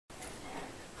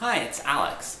Hi, it's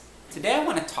Alex. Today I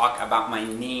want to talk about my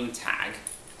name tag.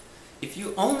 If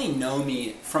you only know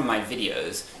me from my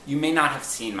videos, you may not have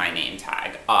seen my name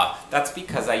tag. That's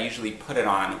because I usually put it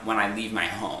on when I leave my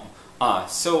home.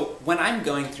 So when I'm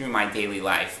going through my daily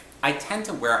life, I tend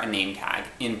to wear a name tag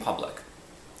in public.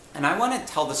 And I want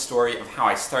to tell the story of how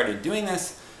I started doing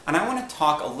this, and I want to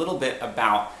talk a little bit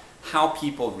about how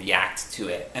people react to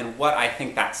it and what I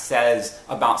think that says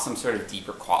about some sort of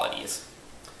deeper qualities.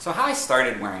 So how I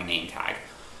started wearing a name tag.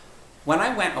 When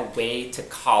I went away to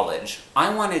college,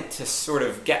 I wanted to sort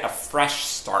of get a fresh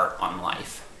start on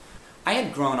life. I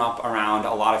had grown up around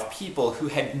a lot of people who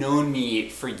had known me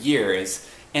for years,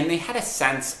 and they had a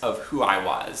sense of who I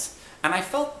was. And I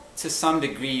felt to some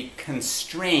degree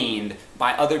constrained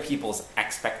by other people's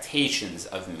expectations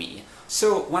of me.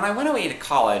 So when I went away to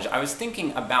college, I was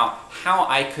thinking about how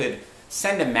I could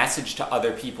send a message to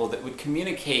other people that would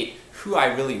communicate who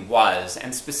I really was,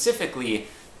 and specifically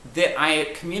that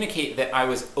I communicate that I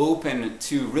was open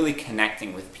to really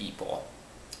connecting with people.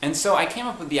 And so I came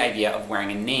up with the idea of wearing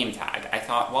a name tag. I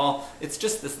thought, well, it's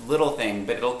just this little thing,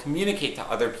 but it'll communicate to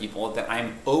other people that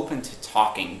I'm open to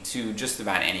talking to just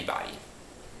about anybody.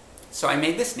 So I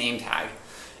made this name tag,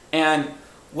 and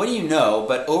what do you know,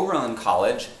 but Oberlin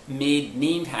College made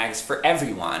name tags for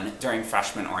everyone during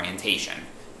freshman orientation.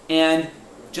 And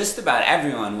just about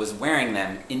everyone was wearing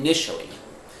them initially.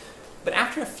 But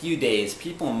after a few days,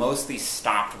 people mostly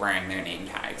stopped wearing their name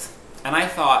tags. And I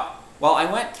thought, well,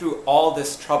 I went through all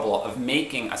this trouble of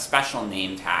making a special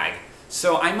name tag,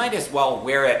 so I might as well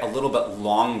wear it a little bit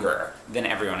longer than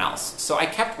everyone else. So I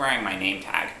kept wearing my name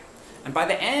tag. And by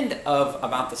the end of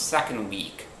about the second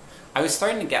week, I was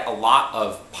starting to get a lot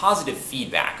of positive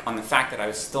feedback on the fact that I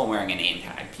was still wearing a name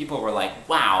tag. People were like,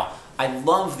 wow, I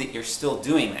love that you're still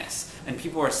doing this. And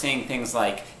people were saying things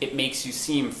like, it makes you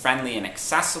seem friendly and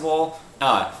accessible.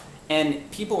 And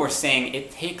people were saying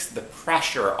it takes the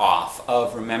pressure off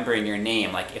of remembering your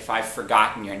name. Like, if I've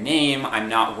forgotten your name, I'm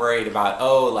not worried about,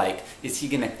 oh, like, is he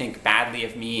going to think badly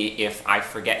of me if I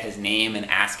forget his name and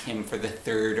ask him for the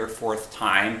third or fourth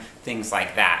time? Things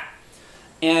like that.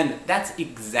 And that's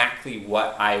exactly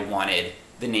what I wanted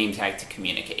the name tag to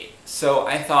communicate. So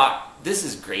I thought, this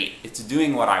is great. It's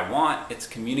doing what I want. It's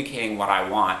communicating what I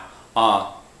want.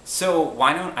 So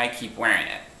why don't I keep wearing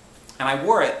it? And I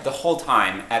wore it the whole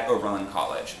time at Oberlin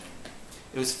College.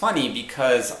 It was funny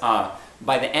because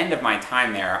by the end of my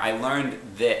time there, I learned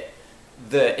that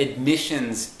the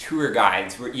admissions tour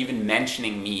guides were even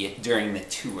mentioning me during the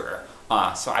tour.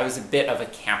 So I was a bit of a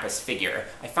campus figure.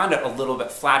 I found it a little bit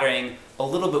flattering, a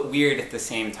little bit weird at the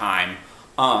same time.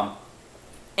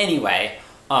 Anyway,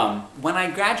 when I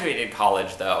graduated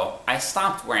college though, I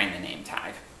stopped wearing the name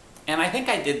tag. And I think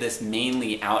I did this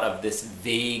mainly out of this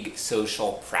vague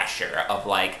social pressure of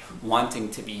like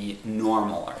wanting to be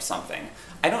normal or something.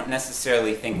 I don't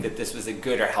necessarily think that this was a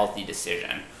good or healthy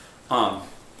decision.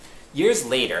 Years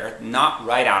later, not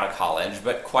right out of college,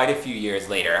 but quite a few years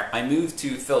later, I moved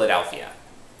to Philadelphia.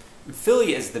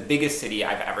 Philly is the biggest city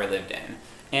I've ever lived in,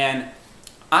 and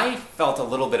I felt a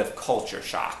little bit of culture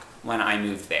shock when I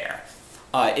moved there.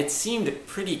 It seemed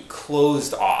pretty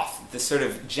closed off, the sort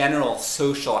of general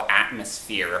social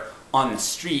atmosphere on the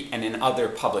street and in other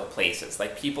public places.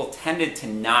 Like, people tended to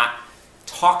not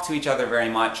talk to each other very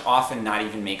much, often not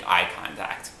even make eye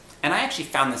contact. And I actually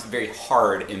found this very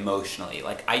hard emotionally.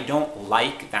 Like, I don't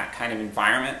like that kind of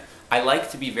environment. I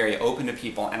like to be very open to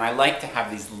people, and I like to have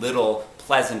these little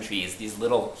pleasantries, these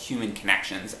little human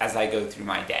connections as I go through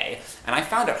my day. And I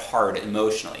found it hard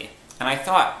emotionally. And I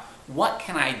thought, what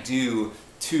can I do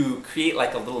to create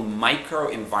like a little micro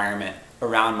environment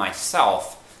around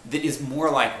myself that is more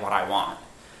like what I want?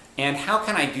 And how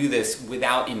can I do this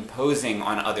without imposing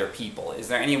on other people? Is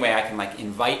there any way I can like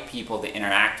invite people to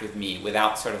interact with me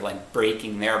without sort of like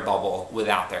breaking their bubble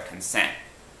without their consent?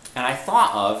 And I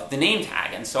thought of the name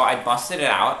tag, and so I busted it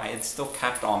out. I had still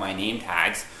kept all my name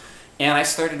tags, and I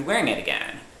started wearing it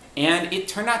again. And it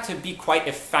turned out to be quite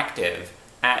effective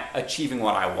at achieving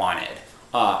what I wanted.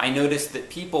 I noticed that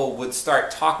people would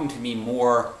start talking to me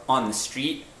more on the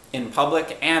street, in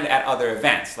public, and at other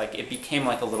events. Like, it became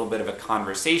like a little bit of a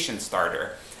conversation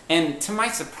starter. And to my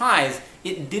surprise,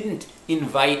 it didn't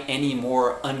invite any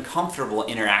more uncomfortable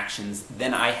interactions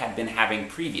than I had been having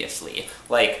previously.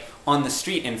 Like, on the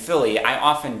street in Philly, I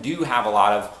often do have a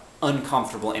lot of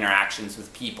uncomfortable interactions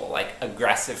with people, like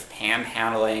aggressive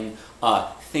panhandling,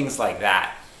 things like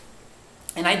that.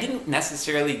 And I didn't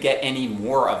necessarily get any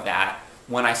more of that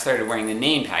when I started wearing the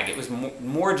name tag. It was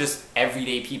more just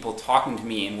everyday people talking to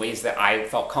me in ways that I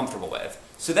felt comfortable with.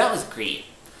 So that was great.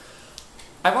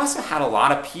 I've also had a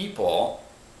lot of people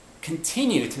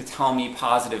continue to tell me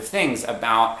positive things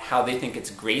about how they think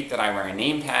it's great that I wear a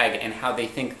name tag and how they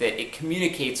think that it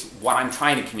communicates what I'm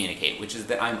trying to communicate, which is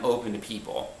that I'm open to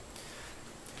people.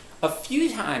 A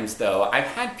few times, though, I've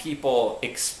had people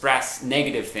express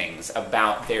negative things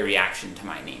about their reaction to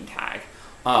my name tag.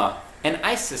 And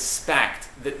I suspect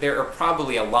that there are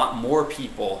probably a lot more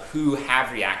people who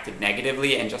have reacted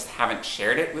negatively and just haven't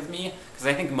shared it with me, because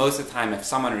I think most of the time if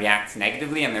someone reacts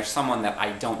negatively and there's someone that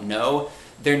I don't know,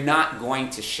 they're not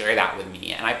going to share that with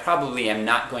me, and I probably am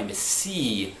not going to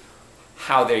see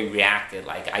how they reacted.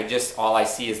 Like, all I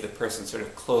see is the person sort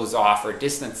of close off or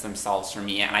distance themselves from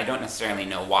me, and I don't necessarily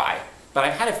know why. But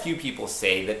I've had a few people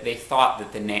say that they thought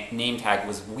that the name tag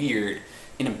was weird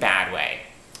in a bad way.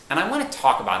 And I want to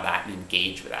talk about that and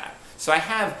engage with that. So I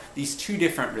have these two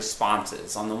different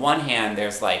responses. On the one hand,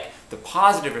 there's like the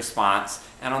positive response,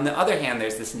 and on the other hand,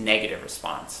 there's this negative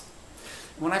response.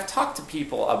 When I've talked to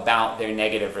people about their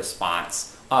negative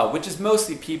response, which is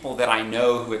mostly people that I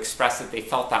know who express that they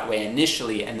felt that way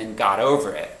initially and then got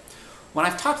over it, when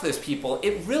I've talked to those people,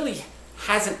 it really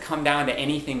hasn't come down to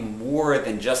anything more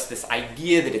than just this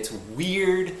idea that it's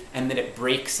weird and that it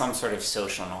breaks some sort of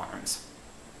social norms.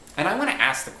 And I want to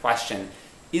ask the question,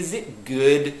 is it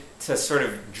good to sort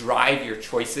of drive your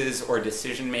choices or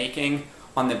decision making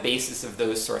on the basis of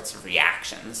those sorts of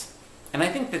reactions? And I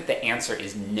think that the answer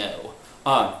is no.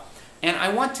 And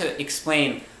I want to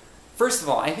explain, first of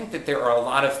all, I think that there are a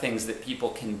lot of things that people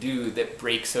can do that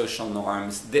break social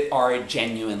norms that are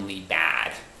genuinely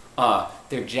bad.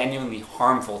 They're genuinely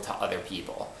harmful to other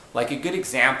people. Like a good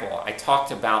example, I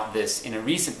talked about this in a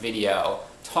recent video,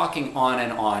 talking on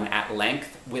and on at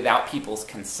length without people's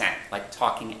consent, like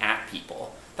talking at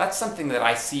people. That's something that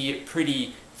I see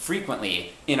pretty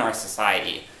frequently in our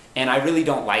society, and I really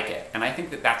don't like it. And I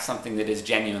think that that's something that is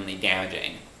genuinely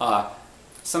damaging.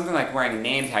 Something like wearing a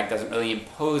name tag doesn't really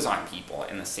impose on people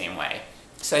in the same way.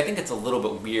 So I think it's a little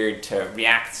bit weird to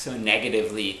react so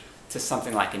negatively to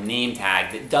something like a name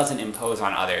tag that doesn't impose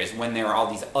on others when there are all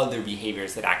these other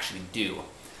behaviors that actually do.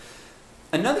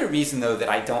 Another reason, though, that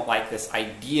I don't like this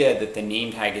idea that the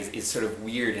name tag is sort of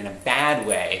weird in a bad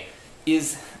way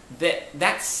is that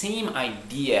that same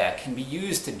idea can be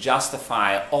used to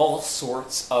justify all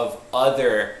sorts of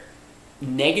other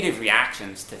negative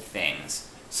reactions to things.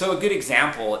 So a good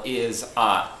example is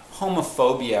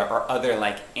homophobia or other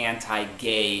like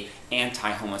anti-gay,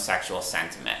 anti-homosexual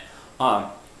sentiment.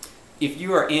 If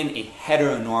you are in a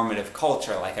heteronormative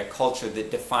culture, like a culture that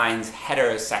defines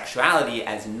heterosexuality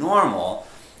as normal,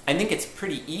 I think it's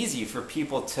pretty easy for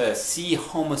people to see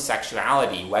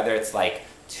homosexuality, whether it's like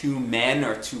two men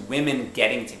or two women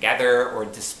getting together or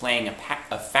displaying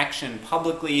affection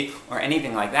publicly or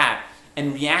anything like that,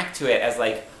 and react to it as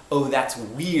like, oh, that's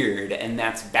weird and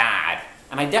that's bad.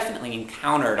 And I definitely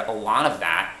encountered a lot of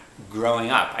that growing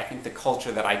up. I think the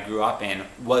culture that I grew up in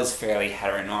was fairly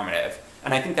heteronormative.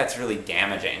 And I think that's really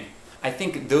damaging. I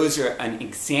think those are an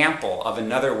example of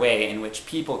another way in which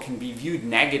people can be viewed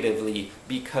negatively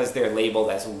because they're labeled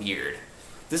as weird.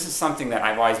 This is something that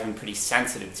I've always been pretty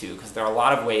sensitive to, because there are a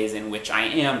lot of ways in which I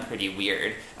am pretty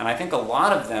weird, and I think a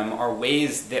lot of them are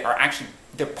ways that are actually,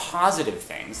 they're positive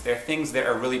things. They're things that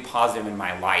are really positive in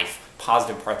my life,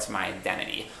 positive parts of my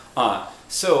identity.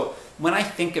 So when I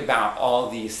think about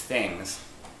all these things,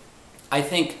 I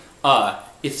think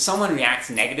if someone reacts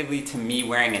negatively to me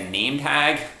wearing a name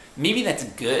tag, maybe that's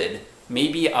good.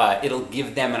 Maybe it'll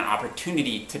give them an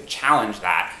opportunity to challenge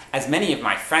that, as many of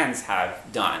my friends have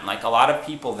done. Like a lot of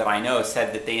people that I know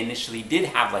said that they initially did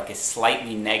have like a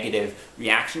slightly negative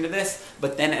reaction to this,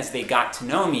 but then as they got to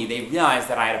know me, they realized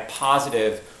that I had a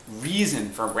positive reason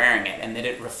for wearing it and that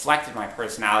it reflected my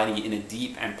personality in a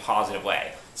deep and positive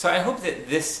way. So I hope that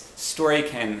this story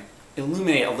can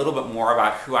illuminate a little bit more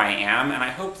about who I am, and I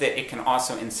hope that it can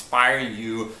also inspire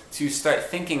you to start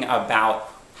thinking about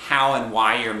how and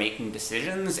why you're making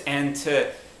decisions, and to,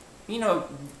 you know,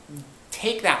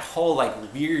 take that whole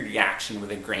like weird reaction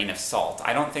with a grain of salt.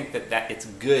 I don't think that it's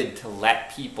good to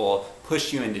let people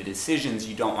push you into decisions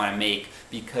you don't want to make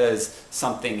because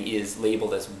something is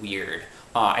labeled as weird.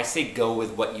 I say go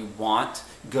with what you want,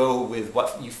 go with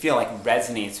what you feel like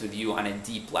resonates with you on a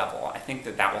deep level. I think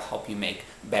that that will help you make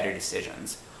better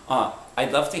decisions.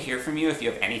 I'd love to hear from you. If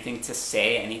you have anything to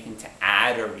say, anything to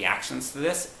add, or reactions to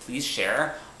this, please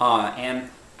share. And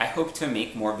I hope to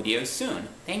make more videos soon.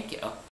 Thank you.